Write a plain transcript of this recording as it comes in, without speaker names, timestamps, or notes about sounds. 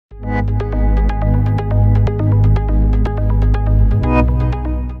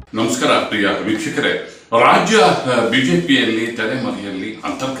ನಮಸ್ಕಾರ ಪ್ರಿಯ ವೀಕ್ಷಕರೇ. ರಾಜ್ಯ ಬಿಜೆಪಿಯಲ್ಲಿ ತೆರೆಮರೆಯಲ್ಲಿ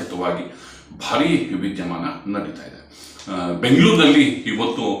ಅಂತರ್ಗತವಾಗಿ ಭಾರೀ ವಿದ್ಯಮಾನ ನಡೀತಾ ಇದೆ. ಬೆಂಗಳೂರಿನಲ್ಲಿ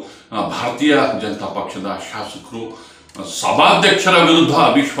ಇವತ್ತು ಭಾರತೀಯ ಜನತಾ ಪಕ್ಷದ ಶಾಸಕರು ಸಭಾಧ್ಯಕ್ಷರ ವಿರುದ್ಧ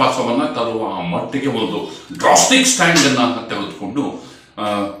ಅವಿಶ್ವಾಸವನ್ನು ತರುವ ಮಟ್ಟಿಗೆ ಒಂದು ಡ್ರಾಸ್ಟಿಕ್ ಸ್ಟ್ಯಾಂಡ್ ಅನ್ನು ತೆಗೆದುಕೊಂಡು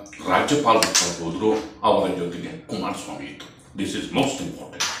ರಾಜ್ಯಪಾಲರು ಹೋದ್ರು. ಅವರ ಜೊತೆಗೆ ಕುಮಾರಸ್ವಾಮಿ ಇತ್ತು. This is most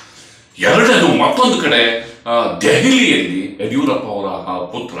important. ಎರಡನೇದು, ಮತ್ತೊಂದು ಕಡೆ ದೆಹಲಿಯಲ್ಲಿ ಯಡಿಯೂರಪ್ಪ ಅವರ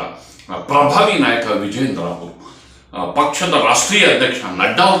ಪುತ್ರ ಪ್ರಭಾವಿ ನಾಯಕ ವಿಜೇಂದ್ರ ಅವರು ಪಕ್ಷದ ರಾಷ್ಟ್ರೀಯ ಅಧ್ಯಕ್ಷ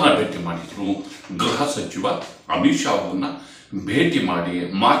ನಡ್ಡಾ ಅವರನ್ನ ಭೇಟಿ ಮಾಡಿದ್ರು. ಗೃಹ ಸಚಿವ ಅಮಿತ್ ಶಾ ಅವರನ್ನ ಭೇಟಿ ಮಾಡಿ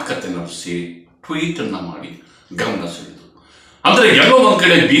ಮಾತುಕತೆ ನಡೆಸಿ ಟ್ವೀಟ್ ಅನ್ನ ಮಾಡಿ ಗಮನ ಸೆಳೆದರು. ಅಂದ್ರೆ ಎಲ್ಲೋ ಒಂದ್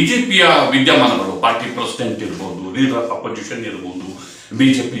ಕಡೆ ಬಿಜೆಪಿಯ ವಿದ್ಯಮಾನಗಳು, ಪಾರ್ಟಿ ಪ್ರೆಸಿಡೆಂಟ್ ಇರ್ಬೋದು, ಲೀಡರ್ ಆಫ್ ಅಪೋಸಿಷನ್ ಇರ್ಬೋದು,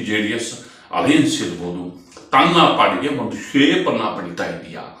 ಬಿಜೆಪಿ JDS ಅಲಯನ್ಸ್ ಇರ್ಬೋದು, ತನ್ನ ಪಾಡಿಗೆ ಒಂದು ಶೇಪ್ ಅನ್ನ ಪಡಿತಾ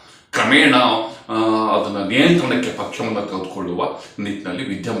ಇದೆಯಾ, ಕ್ರಮೇಣ ಅದನ್ನ ನಿಯಂತ್ರಣಕ್ಕೆ ಪಕ್ಷವನ್ನು ತೆಗೆದುಕೊಳ್ಳುವ ನಿಟ್ಟಿನಲ್ಲಿ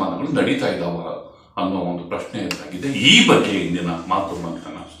ವಿದ್ಯಮಾನಗಳು ನಡೀತಾ ಇದ್ದಾವ ಅನ್ನೋ ಒಂದು ಪ್ರಶ್ನೆ ಎದುರಾಗಿದೆ. ಈ ಬಗ್ಗೆ ಇಂದಿನ ಮಾತು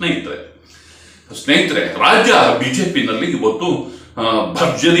ಮಂಥನ. ಸ್ನೇಹಿತರೆ, ರಾಜ್ಯ ಬಿಜೆಪಿನಲ್ಲಿ ಇವತ್ತು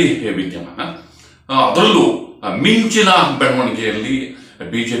ಭರ್ಜರಿ ವಿದ್ಯಮಾನ. ಅದರಲ್ಲೂ ಮಿಂಚಿನ ಬೆಳವಣಿಗೆಯಲ್ಲಿ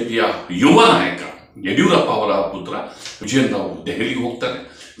ಬಿಜೆಪಿಯ ಯುವ ನಾಯಕ ಯಡಿಯೂರಪ್ಪ ಅವರ ಪುತ್ರ ವಿಜೇಂದ್ರ ಅವರು ದೆಹಲಿಗೆ ಹೋಗ್ತಾರೆ.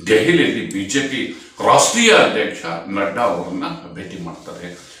 ದೆಹಲಿಯಲ್ಲಿ ಬಿಜೆಪಿ ರಾಷ್ಟ್ರೀಯ ಅಧ್ಯಕ್ಷ ನಡ್ಡಾ ಅವರನ್ನ ಭೇಟಿ ಮಾಡ್ತಾರೆ.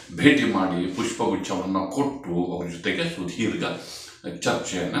 ಭೇಟಿ ಮಾಡಿ ಪುಷ್ಪಗುಚ್ಛವನ್ನು ಕೊಟ್ಟು ಅವರ ಜೊತೆಗೆ ಸುದೀರ್ಘ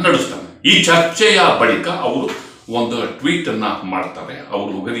ಚರ್ಚೆಯನ್ನು ನಡೆಸ್ತಾರೆ. ಈ ಚರ್ಚೆಯ ಬಳಿಕ ಅವರು ಒಂದು ಟ್ವೀಟ್ ಅನ್ನ ಮಾಡ್ತಾರೆ.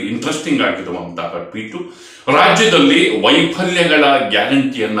 ಅವರು ವೆರಿ ಇಂಟ್ರೆಸ್ಟಿಂಗ್ ಆಗಿರುವಂತಹ ಟ್ವೀಟು, ರಾಜ್ಯದಲ್ಲಿ ವೈಫಲ್ಯಗಳ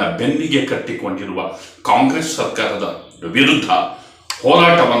ಗ್ಯಾರಂಟಿಯನ್ನ ಬೆನ್ನಿಗೆ ಕಟ್ಟಿಕೊಂಡಿರುವ ಕಾಂಗ್ರೆಸ್ ಸರ್ಕಾರದ ವಿರುದ್ಧ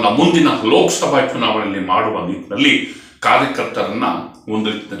ಹೋರಾಟವನ್ನ ಮುಂದಿನ ಲೋಕಸಭಾ ಚುನಾವಣೆಯಲ್ಲಿ ಮಾಡುವ ನಿಟ್ಟಿನಲ್ಲಿ ಕಾರ್ಯಕರ್ತರನ್ನ ಒಂದು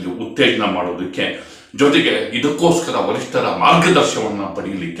ರೀತಿಯಲ್ಲಿ ಉತ್ತೇಜನ ಮಾಡೋದಕ್ಕೆ, ಜೊತೆಗೆ ಇದಕ್ಕೋಸ್ಕರ ವರಿಷ್ಠರ ಮಾರ್ಗದರ್ಶನವನ್ನು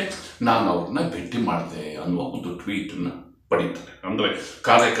ಪಡೆಯಲಿಕ್ಕೆ ನಾನು ಅವ್ರನ್ನ ಭೇಟಿ ಮಾಡಿದೆ ಅನ್ನುವ ಒಂದು ಟ್ವೀಟ್ ಅನ್ನ ಪಡೀತಾರೆ. ಅಂದ್ರೆ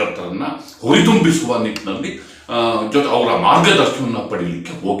ಕಾರ್ಯಕರ್ತರನ್ನ ಹುರಿದುಂಬಿಸುವ ನಿಟ್ಟಿನಲ್ಲಿ ಜೊತೆ ಅವರ ಮಾರ್ಗದರ್ಶನವನ್ನು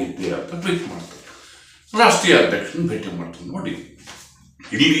ಪಡೀಲಿಕ್ಕೆ ಹೋಗಿದ್ದೆ ಅಂತ ಟ್ವೀಟ್ ಮಾಡ್ತಾರೆ. ರಾಷ್ಟ್ರೀಯ ಅಧ್ಯಕ್ಷನ ಭೇಟಿ ಮಾಡ್ತಾರೆ. ನೋಡಿ,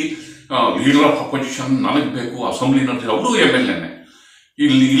 ಇಲ್ಲಿ ಲೀಡರ್ ಆಫ್ ಅಪೋಸಿಷನ್ ನನಗೆ ಬೇಕು, ಅಸೆಂಬ್ಲಿ ನಡೆದಿದೆ, ಅವರು MLA.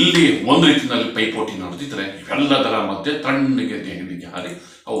 ಇಲ್ಲಿ ಒಂದು ರೀತಿಯಲ್ಲಿ ಪೈಪೋಟಿ ನಡೆದಿದ್ರೆ ಇವೆಲ್ಲದರ ಮಧ್ಯೆ ತಣ್ಣಗೆ ದೆಹಲಿಗೆ ಹಾರಿ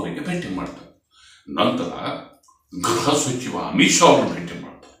ಅವರಿಗೆ ಭೇಟಿ ಮಾಡ್ತಾರೆ. ನಂತರ ಗೃಹ ಸಚಿವ ಅಮಿತ್ ಶಾ ಅವರನ್ನು ಭೇಟಿ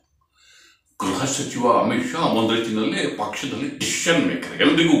ಮಾಡ್ತಾರೆ. ಗೃಹ ಸಚಿವ ಅಮಿತ್ ಶಾ ಒಂದು ರೀತಿಯಲ್ಲಿ ಪಕ್ಷದಲ್ಲಿ ಡಿಸಿಷನ್ ಮೇಕರ್,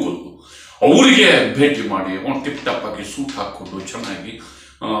 ಎಲ್ರಿಗೂ ಗೊತ್ತು. ಅವರಿಗೆ ಭೇಟಿ ಮಾಡಿ ಟಿಪ್ ಟಾಪ್ ಆಗಿ ಸೂಟ್ ಹಾಕೊಂಡು ಚೆನ್ನಾಗಿ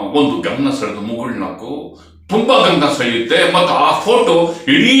ಒಂದು ಗಮನ ಸೆಳೆದು ಮುಗುಳ್ನಾಕು ತುಂಬಾ ಗಮನ ಸೆಳೆಯುತ್ತೆ. ಮತ್ತು ಆ ಫೋಟೋ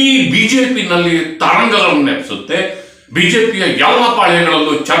ಇಡೀ ಬಿಜೆಪಿನಲ್ಲಿ ತರಂಗಗಳನ್ನು ಎಬ್ಬಿಸುತ್ತೆ. ಬಿಜೆಪಿಯ ಎಲ್ಲ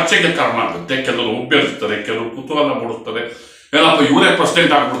ಪಾಳ್ಯಗಳಲ್ಲೂ ಚರ್ಚೆಗೆ ಕಾರಣ ಆಗುತ್ತೆ. ಕೆಲವರು ಉಬ್ಬೇರಿಸ್ತಾರೆ, ಕೆಲವರು ಕುತೂಹಲ ಮೂಡಿಸ್ತಾರೆ, ಏನಪ್ಪ ಇವರೇ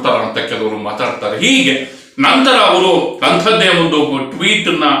ಪ್ರೆಸಿಡೆಂಟ್ ಆಗ್ಬಿಡ್ತಾರ ಅಂತ ಕೆಲವರು ಮಾತಾಡ್ತಾರೆ. ಹೀಗೆ ನಂತರ ಅವರು ಅಂಥದ್ದೇ ಒಂದು ಟ್ವೀಟ್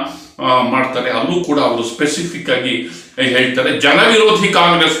ಅನ್ನ ಮಾಡ್ತಾರೆ. ಅಲ್ಲೂ ಕೂಡ ಅವರು ಸ್ಪೆಸಿಫಿಕ್ ಆಗಿ ಹೇಳ್ತಾರೆ, ಜನವಿರೋಧಿ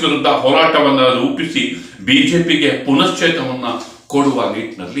ಕಾಂಗ್ರೆಸ್ ವಿರುದ್ಧ ಹೋರಾಟವನ್ನ ರೂಪಿಸಿ ಬಿಜೆಪಿಗೆ ಪುನಶ್ಚೇತನವನ್ನ ಕೊಡುವ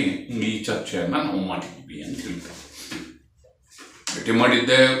ನಿಟ್ಟಿನಲ್ಲಿ ಈ ಚರ್ಚೆಯನ್ನ ನಾವು ಮಾಡಿದ್ವಿ ಅಂತ ಹೇಳ್ತಾರೆ. ಭೇಟಿ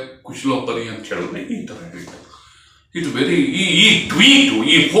ಮಾಡಿದ್ದೆ ಕುಶಲೋಪರಿ ಅಂತ ಹೇಳಿದ್ರೆ ಈ ತರ ಹೇಳ್ತಾರೆ. ಇದು ವೆರಿ ಈ ಟ್ವೀಟು,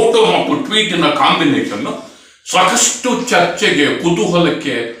 ಈ ಫೋಟೋ ಮತ್ತು ಟ್ವೀಟಿನ ಕಾಂಬಿನೇಷನ್ ಸಾಕಷ್ಟು ಚರ್ಚೆಗೆ,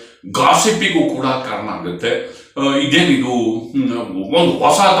 ಕುತೂಹಲಕ್ಕೆ, ಗಾಸಿಪಿಗೂ ಕೂಡ ಕಾರಣ ಆಗುತ್ತೆ. ಇದೇನಿದು ಒಂದು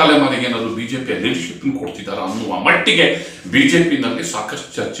ಹೊಸ ತಲೆಮಾರಿಗೆ ಏನಾದ್ರು ಬಿಜೆಪಿಯ ಲೀಡರ್ಶಿಪ್ ಕೊಡ್ತಿದ್ದಾರ ಅನ್ನುವ ಮಟ್ಟಿಗೆ ಬಿಜೆಪಿನಲ್ಲಿ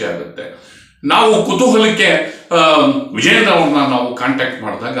ಸಾಕಷ್ಟು ಚರ್ಚೆ ಆಗುತ್ತೆ. ನಾವು ಕುತೂಹಲಕ್ಕೆ ವಿಜೇಂದ್ರ ಅವ್ರನ್ನ ನಾವು ಕಾಂಟ್ಯಾಕ್ಟ್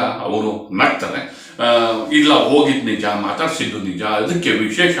ಮಾಡಿದಾಗ ಅವರು ನಗ್ತಾರೆ. ಇಲ್ಲ, ಹೋಗಿದ್ ನಿಜ, ಮಾತಾಡ್ಸಿದ್ದು ನಿಜ, ಅದಕ್ಕೆ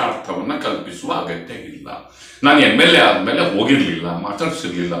ವಿಶೇಷ ಅರ್ಥವನ್ನ ಕಲ್ಪಿಸುವ ಅಗತ್ಯ ಇಲ್ಲ. ನಾನು MLA ಆದ್ಮೇಲೆ ಹೋಗಿರ್ಲಿಲ್ಲ,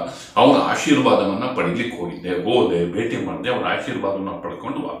 ಮಾತಾಡ್ಸಿರ್ಲಿಲ್ಲ, ಅವರ ಆಶೀರ್ವಾದವನ್ನ ಪಡಿಲಿಕ್ಕೆ ಹೋದೆ, ಭೇಟಿ ಮಾಡಿದೆ, ಅವರ ಆಶೀರ್ವಾದವನ್ನ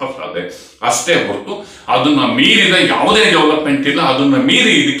ಪಡ್ಕೊಂಡು ವಾಪಸ್ ಆದೆ ಅಷ್ಟೇ ಹೊರತು ಅದನ್ನ ಮೀರಿದ ಯಾವುದೇ ಡೆವಲಪ್ಮೆಂಟ್ ಇಲ್ಲ. ಅದನ್ನ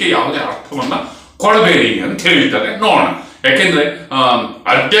ಮೀರಿ ಇದಕ್ಕೆ ಯಾವುದೇ ಅರ್ಥವನ್ನ ಕೊಡಬೇಡಿ ಅಂತ ಹೇಳಿದ್ದಾರೆ. ನೋಡೋಣ. ಯಾಕೆಂದ್ರೆ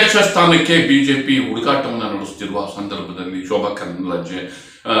ಅಧ್ಯಕ್ಷ ಸ್ಥಾನಕ್ಕೆ ಬಿಜೆಪಿ ಹುಡುಕಾಟವನ್ನು ನಡೆಸುತ್ತಿರುವ ಸಂದರ್ಭದಲ್ಲಿ ಶೋಭಾ ಕರಂದ್ಲಾಜೆ,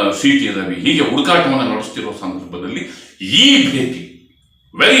 CT ರವಿ ಹೀಗೆ ಹುಡುಕಾಟವನ್ನು ನಡೆಸುತ್ತಿರುವ ಸಂದರ್ಭದಲ್ಲಿ ಈ ಭೇಟಿ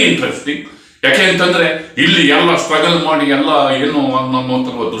ವೆರಿ ಇಂಟ್ರೆಸ್ಟಿಂಗ್. ಯಾಕೆ ಅಂತಂದ್ರೆ ಇಲ್ಲಿ ಎಲ್ಲ ಸ್ಟ್ರಗಲ್ ಮಾಡಿ ಎಲ್ಲ ಏನು ಅನ್ನೋ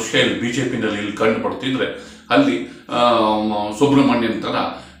ದೃಶ್ಯ ಇಲ್ಲಿ ಬಿಜೆಪಿನಲ್ಲಿ ಇಲ್ಲಿ ಕಂಡು ಬರ್ತಿದ್ರೆ, ಅಲ್ಲಿ ಸುಬ್ರಹ್ಮಣ್ಯನ್ ತರ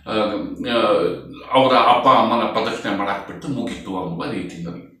ಅವರ ಅಪ್ಪ ಅಮ್ಮನ ಪ್ರದಕ್ಷಿಣೆ ಮಾಡಾಕ್ಬಿಟ್ಟು ಮುಗಿತು ಅನ್ನುವ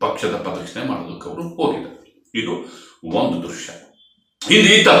ರೀತಿಯಲ್ಲಿ ಪಕ್ಷದ ಪ್ರದಕ್ಷಿಣೆ ಮಾಡೋದಕ್ಕೆ ಅವರು ಹೋಗಿದ್ದಾರೆ. ಇದು ಒಂದು ದೃಶ್ಯ.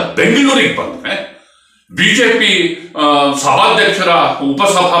 ಈತ ಬೆಂಗಳೂರಿಗೆ ಬಂದ್ರೆ ಬಿಜೆಪಿ ಸಭಾಧ್ಯಕ್ಷರ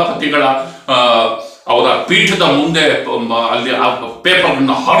ಉಪಸಭಾಪತಿಗಳ ಅವರ ಪೀಠದ ಮುಂದೆ ಅಲ್ಲಿ ಆ ಪೇಪರ್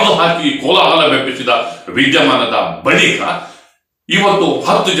ಅನ್ನು ಹರಿದು ಹಾಕಿ ಕೋಲಾಹಲವೆಬ್ಬಿಸಿದ ವಿದ್ಯಮಾನದ ಬಳಿಕ ಇವತ್ತು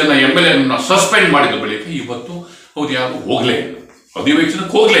 10 ಜನ MLA ಸಸ್ಪೆಂಡ್ ಮಾಡಿದ ಬಳಿಕ ಇವತ್ತು ಅವ್ರು ಯಾರು ಹೋಗ್ಲೇ ಇಲ್ಲ,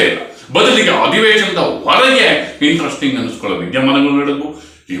 ಅಧಿವೇಶನಕ್ಕೆ ಹೋಗ್ಲೇ ಇಲ್ಲ. ಬದಲಿಗೆ ಅಧಿವೇಶನದ ಹೊರಗೆ ಇಂಟ್ರೆಸ್ಟಿಂಗ್ ಅನಿಸ್ಕೊಳ್ಳೋ ವಿದ್ಯಮಾನಗಳು ನಡೆದು,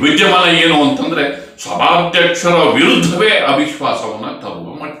 ಈ ವಿದ್ಯಮಾನ ಏನು ಅಂತಂದ್ರೆ ಸಭಾಧ್ಯಕ್ಷರ ವಿರುದ್ಧವೇ ಅವಿಶ್ವಾಸವನ್ನ ತರುವ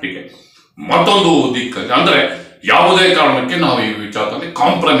ಮಟ್ಟ. ಮಟ್ಟಿಗೆ ಮತ್ತೊಂದು ದಿಕ್ಕಲ್ಲಿ ಅಂದ್ರೆ ಯಾವುದೇ ಕಾರಣಕ್ಕೆ ನಾವು ಈ ವಿಚಾರದಲ್ಲಿ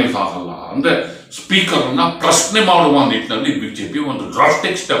ಕಾಂಪ್ರಮೈಸ್ ಆಗಲ್ಲ ಅಂದ್ರೆ ಸ್ಪೀಕರ್ ಅನ್ನ ಪ್ರಶ್ನೆ ಮಾಡುವ ನಿಟ್ಟಿನಲ್ಲಿ ಬಿಜೆಪಿ ಒಂದು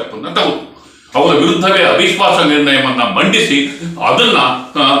ಡ್ರಾಸ್ಟಿಕ್ ಸ್ಟೆಪ್ ಅನ್ನ ತಗೊಂಡು ಅವರ ವಿರುದ್ಧವೇ ಅವಿಶ್ವಾಸ ನಿರ್ಣಯವನ್ನ ಮಂಡಿಸಿ ಅದನ್ನ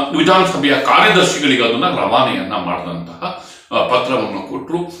ವಿಧಾನಸಭೆಯ ಕಾರ್ಯದರ್ಶಿಗಳಿಗೆ ಅದನ್ನ ರವಾನೆಯನ್ನ ಮಾಡಿದಂತಹ ಪತ್ರವನ್ನು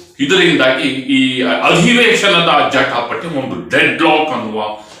ಕೊಟ್ಟರು. ಇದರಿಂದಾಗಿ ಈ ಅಧಿವೇಶನದ ಜಟಾಪಟಿ ಒಂದು ಡೆಡ್ ಲಾಕ್ ಅನ್ನುವ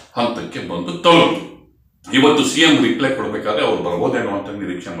ಹಂತಕ್ಕೆ ಬಂದು ತಲುಪಿತು. ಇವತ್ತು ಸಿಎಂ ರಿಪ್ಲೈ ಕೊಡಬೇಕಾದ್ರೆ ಅವ್ರು ಬರ್ಬೋದೇನೋ ಅಂತ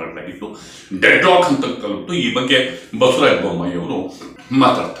ನಿರೀಕ್ಷೆ ಮಾಡಲಾಗಿತ್ತು. ಡೆಡ್ ಲಾಕ್ ಹಂತಕ್ಕೆ ತಲುಪಿತು. ಈ ಬಗ್ಗೆ ಬಸವರಾಜ ಬೊಮ್ಮಾಯಿ ಅವರು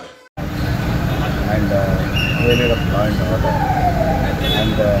ಮಾತಾಡ್ತಾರೆ.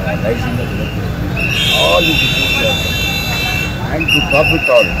 And to top it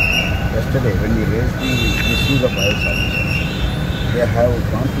all, yesterday when we raised the issues of IS officers, they have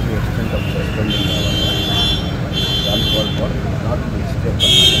gone to the extent of suspending done for what not to the extent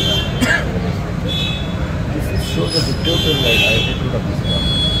of this shows the dictatorial attitude of this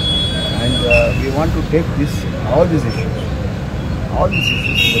government. And we want to take all these issues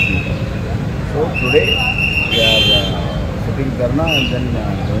to the people. So today we are putting dharna and then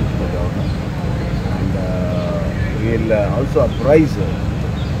going to the government. And we will also apprise the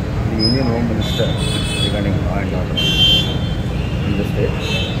Union Home Minister regarding law and order in the state.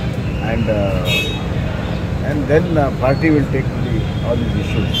 And then party will take all these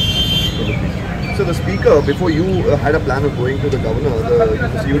issues to the people. So the speaker, before you had a plan of going to the governor,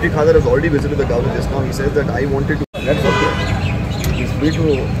 the UT Khadar has already visited the governor just now. He says that I wanted to... That's okay. It is free to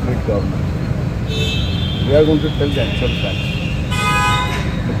meet governor. We are going to tell the actual facts.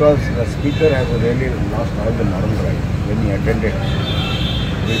 Because the speaker has really lost all the moral right when he attended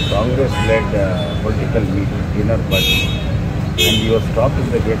the Congress-led political dinner party, and he was stopped in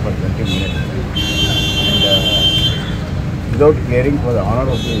the gate for 20 minutes. And without caring for the honor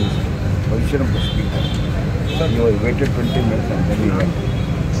of the position of the speaker, he was waited 20 minutes and then he went.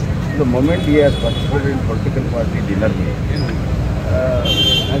 The moment he has participated in political party dinner meeting,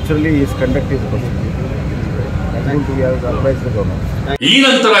 naturally his conduct is possible. ಈ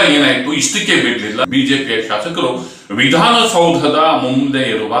ನಂತರ ಏನಾಯ್ತು, ಇಷ್ಟಕ್ಕೆ ಬಿಡಲಿಲ್ಲ. ಬಿಜೆಪಿಯ ಶಾಸಕರು ವಿಧಾನಸೌಧದ ಮುಂದೆ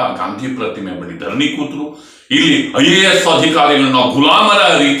ಇರುವ ಗಾಂಧಿ ಪ್ರತಿಮೆ ಬಳಿ ಧರಣಿ ಕೂತರು. ಇಲ್ಲಿ IAS ಅಧಿಕಾರಿಗಳನ್ನ ಗುಲಾಮರ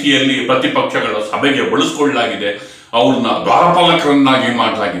ರೀತಿಯಲ್ಲಿ ಪ್ರತಿಪಕ್ಷಗಳ ಸಭೆಗೆ ಬಳಸಿಕೊಳ್ಳಲಾಗಿದೆ, ಅವ್ರನ್ನ ದ್ವಾರಪಾಲಕರನ್ನಾಗಿ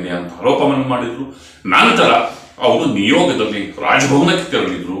ಮಾಡಲಾಗಿದೆ ಅಂತ ಆರೋಪವನ್ನು ಮಾಡಿದ್ರು. ನಂತರ ಅವರು ನಿಯೋಗದಲ್ಲಿ ರಾಜಭವನಕ್ಕೆ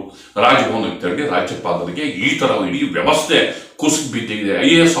ತೆರಳಿದ್ರು. ರಾಜಭವನಕ್ಕೆ ತೆರಳಿ ರಾಜ್ಯಪಾಲರಿಗೆ ಈ ತರ ಇಡೀ ವ್ಯವಸ್ಥೆ ಕುಸಿದು ಬಿದ್ದಿದೆ,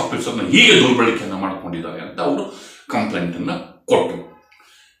 IAS ಆಫೀಸರ್ನ ಹೀಗೆ ದುರ್ಬಳಕೆಯನ್ನ ಮಾಡ್ಕೊಂಡಿದ್ದಾರೆ ಅಂತ ಅವರು ಕಂಪ್ಲೇಂಟ್ ಅನ್ನ ಕೊಟ್ಟರು.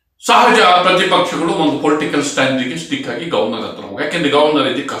 ಸಹಜ ಪ್ರತಿಪಕ್ಷಗಳು ಒಂದು ಪೊಲಿಟಿಕಲ್ ಸ್ಟ್ಯಾಂಡಿಗೆ ಸ್ಟಿಕ್ ಆಗಿ ಗವರ್ನರ್ ಹತ್ರ ಹೋಗಿ, ಯಾಕೆಂದ್ರೆ ಗವರ್ನರ್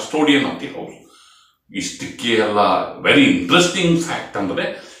ಇದೆ ಕಸ್ಟೋಡಿಯನ್ ಆಫ್ ದಿ ಹೌಸ್. ಇಷ್ಟಕ್ಕೆ ಎಲ್ಲ ವೆರಿ ಇಂಟ್ರೆಸ್ಟಿಂಗ್ ಫ್ಯಾಕ್ಟ್ ಅಂದ್ರೆ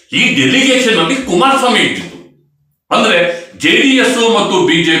ಈ ಡೆಲಿಗೇಷನ್ ಅಲ್ಲಿ ಕುಮಾರಸ್ವಾಮಿ ಇದ್ದಿತ್ತು. ಅಂದ್ರೆ JDS ಮತ್ತು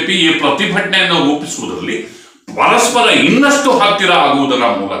ಬಿಜೆಪಿ ಈ ಪ್ರತಿಭಟನೆಯನ್ನು ರೂಪಿಸುವುದರಲ್ಲಿ ಪರಸ್ಪರ ಇನ್ನಷ್ಟು ಹತ್ತಿರ ಆಗುವುದರ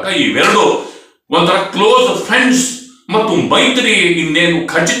ಮೂಲಕ ಇವೆರಡು ಒಂಥರ ಕ್ಲೋಸ್ ಫ್ರೆಂಡ್ಸ್ ಮತ್ತು ಮೈತ್ರಿ ಇನ್ನೇನು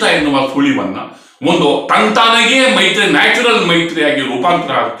ಖಚಿತ ಎನ್ನುವ ಸುಳಿವನ್ನ ಒಂದು ತಂತಾನೆಗೆ ಮೈತ್ರಿ ನ್ಯಾಚುರಲ್ ಮೈತ್ರಿಯಾಗಿ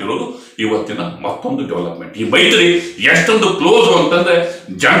ರೂಪಾಂತರ ಆಗ್ತಿರೋದು ಇವತ್ತಿನ ಮತ್ತೊಂದು ಡೆವಲಪ್ಮೆಂಟ್. ಈ ಮೈತ್ರಿ ಎಷ್ಟೊಂದು ಕ್ಲೋಸ್ ಅಂತಂದ್ರೆ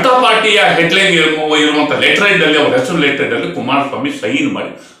ಜನತಾ ಪಾರ್ಟಿಯ ಹೆಡ್ಲೈನ್ ಇರುವಂತಹ ಲೆಟರ್ ಹೆಡ್ ಅಲ್ಲಿ, ಅವರ ಹೆಸರು ಲೆಟರ್ ಹೆಡ್ ಅಲ್ಲಿ ಕುಮಾರಸ್ವಾಮಿ ಸೈನ್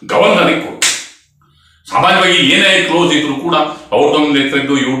ಮಾಡಿ ಗವರ್ನರಿಗೆ ಕೊಟ್ಟು, ಸಾಮಾನ್ಯವಾಗಿ ಏನೇ ಕ್ಲೋಸ್ ಇದ್ರು ಕೂಡ ಅವ್ರದೊಂದು ಲೆಟರ್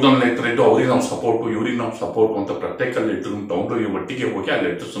ಇದ್ದು ಇವ್ರದೊಂದು ಲೆಟರ್ ಇದ್ದು ಅವ್ರಿಗೆ ನಾವು ಸಪೋರ್ಟು ಇವ್ರಿಗೆ ನಾವು ಸಪೋರ್ಟು ಅಂತ ಪ್ರತ್ಯೇಕ ಲೆಟರ್ ತಗೊಂಡು ಒಟ್ಟಿಗೆ ಹೋಗಿ ಆ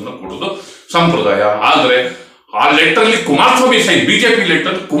ಲೆಟರ್ಸ್ ಅನ್ನು ಕೊಡೋದು ಸಂಪ್ರದಾಯ. ಆದ್ರೆ ಆ ಲೆಟರ್ ಅಲ್ಲಿ Kumaraswamy sign, BJP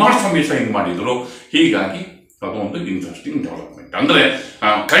letter Kumaraswamy sign ಮಾಡಿದ್ರು. ಹೀಗಾಗಿ ಅದೊಂದು ಇಂಟ್ರೆಸ್ಟಿಂಗ್ ಡೆವಲಪ್ಮೆಂಟ್. ಅಂದ್ರೆ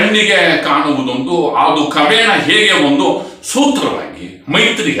ಕಣ್ಣಿಗೆ ಕಾಣುವುದೊಂದು ಅದು ಕ್ರಮೇಣ ಹೇಗೆ ಒಂದು ಸೂತ್ರವಾಗಿ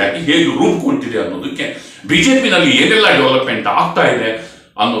ಮೈತ್ರಿಯಾಗಿ ಹೇಗೆ ರೂಪುಗೊಂಡಿದೆ ಅನ್ನೋದಕ್ಕೆ ಬಿಜೆಪಿನಲ್ಲಿ ಏನೆಲ್ಲ ಡೆವಲಪ್ಮೆಂಟ್ ಆಗ್ತಾ ಇದೆ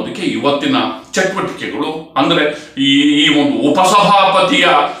ಅನ್ನೋದಕ್ಕೆ ಇವತ್ತಿನ ಚಟುವಟಿಕೆಗಳು. ಅಂದ್ರೆ ಈ ಒಂದು ಉಪಸಭಾಪತಿಯ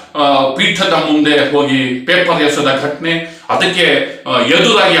ಪೀಠದ ಮುಂದೆ ಹೋಗಿ ಪೇಪರ್ ಎಸೆದ ಘಟನೆ, ಅದಕ್ಕೆ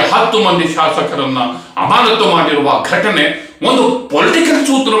ಎದುರಾಗಿ 10 ಮಂದಿ ಶಾಸಕರನ್ನ ಅಮಾನತು ಮಾಡಿರುವ ಘಟನೆ ಒಂದು ಪೊಲಿಟಿಕಲ್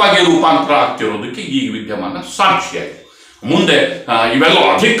ಸೂತ್ರವಾಗಿ ರೂಪಾಂತರ ಆಗ್ತಿರೋದಕ್ಕೆ ಈ ವಿದ್ಯಮಾನ ಸಾಕ್ಷಿಯಾಗಿದೆ. ಮುಂದೆ ಇವೆಲ್ಲ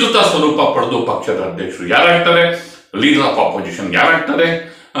ಅಧಿಕೃತ ಸ್ವರೂಪ ಪಡೆದು ಪಕ್ಷದ ಅಧ್ಯಕ್ಷರು ಯಾರಾಗ್ತಾರೆ, ಲೀಡರ್ ಆಫ್ ಅಪೋಸಿಷನ್ ಯಾರಾಗ್ತಾರೆ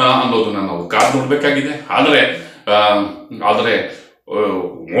ಅನ್ನೋದನ್ನ ನಾವು ಕಾದು ನೋಡ್ಬೇಕಾಗಿದೆ. ಆದರೆ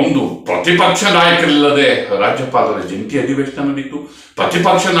ಒಂದು ಪ್ರತಿಪಕ್ಷ ನಾಯಕರಿಲ್ಲದೆ ರಾಜ್ಯಪಾಲರ ಜಂಟಿ ಅಧಿವೇಶನ ನಡೀತು.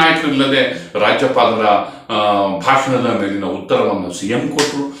 ಪ್ರತಿಪಕ್ಷ ನಾಯಕರಿಲ್ಲದೆ ರಾಜ್ಯಪಾಲರ ಭಾಷಣದ ಮೇಲಿನ ಉತ್ತರವನ್ನು ಸಿಎಂ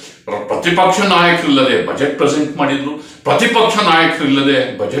ಕೊಟ್ಟರು. ಪ್ರತಿಪಕ್ಷ ನಾಯಕರಿಲ್ಲದೆ ಬಜೆಟ್ ಪ್ರೆಸೆಂಟ್ ಮಾಡಿದ್ರು. ಪ್ರತಿಪಕ್ಷ ನಾಯಕರಿಲ್ಲದೆ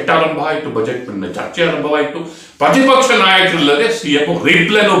ಬಜೆಟ್ ಆರಂಭ ಆಯಿತು, ಬಜೆಟ್ ಮೇಲೆ ಚರ್ಚೆ ಆರಂಭವಾಯಿತು. ಪ್ರತಿಪಕ್ಷ ನಾಯಕರಿಲ್ಲದೆ ಸಿಎಂ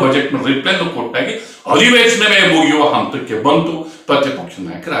ಬಜೆಟ್ ರಿಪ್ಲೈನು ಕೊಟ್ಟಾಗಿ ಅಧಿವೇಶನವೇ ಮುಗಿಯುವ ಹಂತಕ್ಕೆ ಬಂತು. ಪ್ರತಿಪಕ್ಷ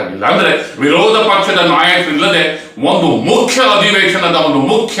ನಾಯಕರಾಗಿಲ್ಲ. ಅಂದ್ರೆ ವಿರೋಧ ಪಕ್ಷದ ನಾಯಕರಿಲ್ಲದೆ ಒಂದು ಮುಖ್ಯ ಅಧಿವೇಶನದ ಒಂದು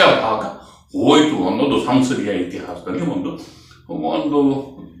ಮುಖ್ಯ ಭಾಗ ಹೋಯಿತು ಅನ್ನೋದು ಸಂಸದೀಯ ಇತಿಹಾಸದಲ್ಲಿ ಒಂದು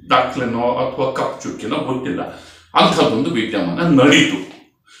ದಾಖಲೆನೋ ಅಥವಾ ಕಪ್ ಚುಕ್ಕಿನೋ ಗೊತ್ತಿಲ್ಲ, ಅಂಥದ್ದೊಂದು ವಿದ್ಯಮಾನ ನಡೀತು.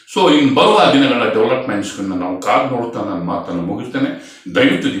 ಸೊ ಇನ್ನು ಬರುವ ದಿನಗಳ ಡೆವಲಪ್ಮೆಂಟ್ಸ್ಗಳನ್ನ ನಾವು ಕಾದು ನೋಡ್ತಾ ನನ್ನ ಮಾತನ್ನು ಮುಗಿಸ್ತೇನೆ.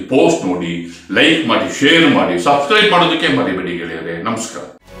 ದಯವಿಟ್ಟು ಈ ಪೋಸ್ಟ್ ನೋಡಿ, ಲೈಕ್ ಮಾಡಿ, ಶೇರ್ ಮಾಡಿ, ಸಬ್ಸ್ಕ್ರೈಬ್ ಮಾಡೋದಕ್ಕೆ ಮರಿಬೇಡಿ ಗೆಳೆಯರೆ. ನಮಸ್ಕಾರ.